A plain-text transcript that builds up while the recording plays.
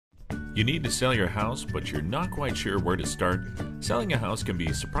You need to sell your house, but you're not quite sure where to start? Selling a house can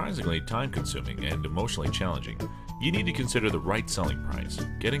be surprisingly time-consuming and emotionally challenging. You need to consider the right selling price,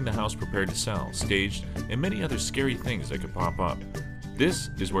 getting the house prepared to sell, staged, and many other scary things that could pop up. This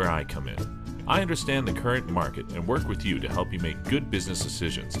is where I come in. I understand the current market and work with you to help you make good business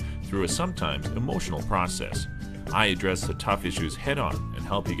decisions through a sometimes emotional process. I address the tough issues head-on and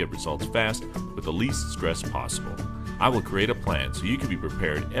help you get results fast with the least stress possible. I will create a plan so you can be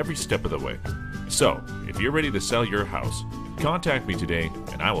prepared every step of the way. So, if you're ready to sell your house, contact me today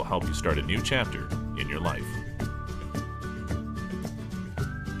and I will help you start a new chapter in your life.